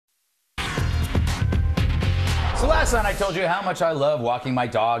So last night I told you how much I love walking my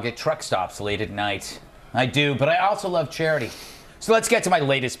dog at truck stops late at night. I do, but I also love charity. So let's get to my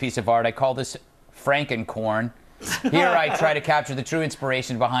latest piece of art. I call this Frankencorn. Here I try to capture the true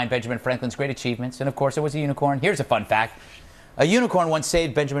inspiration behind Benjamin Franklin's great achievements. And of course it was a unicorn. Here's a fun fact. A unicorn once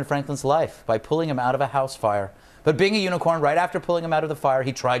saved Benjamin Franklin's life by pulling him out of a house fire. But being a unicorn, right after pulling him out of the fire,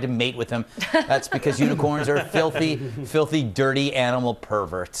 he tried to mate with him. That's because unicorns are filthy, filthy, dirty animal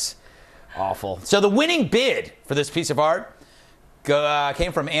perverts. Awful. So the winning bid for this piece of art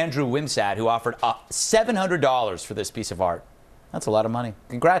came from Andrew Wimsat, who offered $700 for this piece of art. That's a lot of money.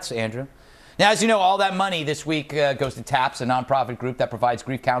 Congrats, Andrew. Now, as you know, all that money this week goes to TAPS, a nonprofit group that provides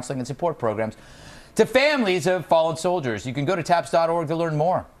grief counseling and support programs to families of fallen soldiers. You can go to taps.org to learn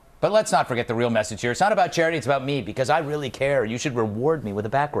more. But let's not forget the real message here. It's not about charity, it's about me, because I really care. You should reward me with a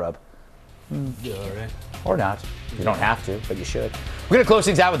back rub. Yeah, all right. Or not. You don't have to, but you should. We're going to close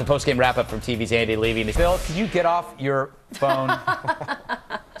things out with the post-game wrap-up from TV's Andy Levy. Phil, could you get off your phone?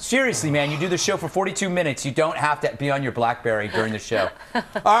 Seriously, man, you do the show for 42 minutes. You don't have to be on your BlackBerry during the show.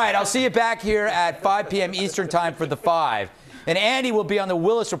 All right, I'll see you back here at 5 p.m. Eastern time for The 5. And Andy will be on the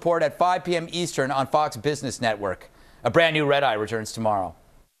Willis Report at 5 p.m. Eastern on Fox Business Network. A brand new Red Eye returns tomorrow.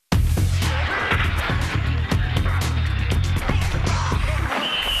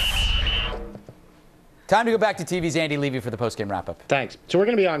 Time to go back to TV's Andy Levy for the post-game wrap-up. Thanks. So we're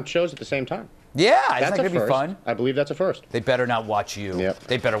going to be on shows at the same time. Yeah, isn't that That's going to be fun? I believe that's a first. They better not watch you. Yep.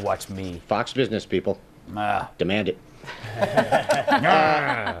 They better watch me. Fox Business, people. Demand it.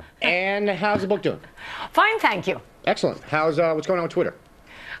 And how's the book doing? Fine, thank you. Excellent. How's what's going on with Twitter?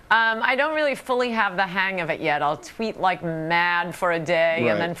 I don't really fully have the hang of it yet. I'll tweet like mad for a day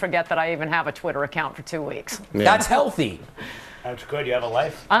and then forget that I even have a Twitter account for 2 weeks. Yeah. That's healthy. That's good. You have a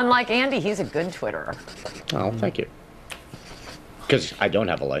life. Unlike Andy, he's a good Twitterer. Oh, thank you. Because I don't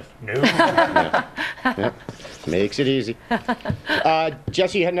have a life. No. Yeah. Makes it easy.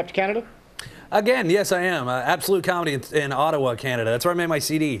 Jesse, you heading up to Canada? Again, yes, I am. Absolute Comedy in Ottawa, Canada. That's where I made my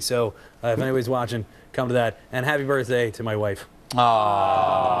CD. So if anybody's watching, come to that. And happy birthday to my wife.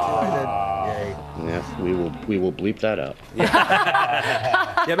 Aww. Yay. Yeah, we will bleep that out.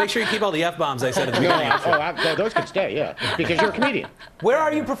 Yeah, make sure you keep all the F-bombs I said at the beginning. Those can stay, yeah, because you're a comedian. Where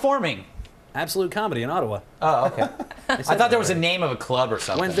are you performing? Absolute Comedy in Ottawa. Oh, okay. I thought there was a name of a club or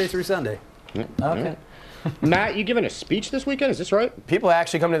something. Wednesday through Sunday. Okay. Matt, you giving a speech this weekend? Is this right? People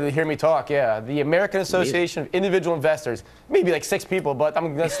actually come to hear me talk, yeah. The American Association of Individual Investors. Maybe like 6 people, but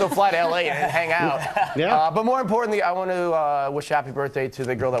I'm going to still fly to L.A. and hang out. Yeah. But more importantly, I want to wish happy birthday to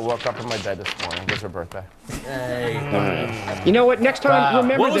the girl that woke up in my bed this morning. It was her birthday. Hey. You know what? Next time,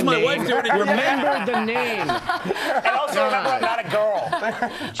 remember What was the my name. wife doing? Remember the name. And also remember, I'm not a girl.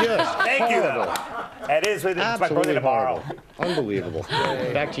 Just Thank you, though. It is. It's my birthday tomorrow. horrible. Unbelievable.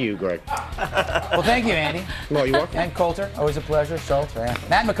 Back to you, Greg. Well, thank you, Andy. Well, you're welcome. And Coulter, always a pleasure. Schultz, yeah.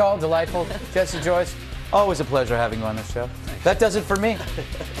 Matt McCall, delightful. Jesse Joyce, always a pleasure having you on this show. That does it for me.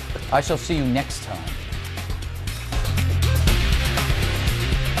 I shall see you next time.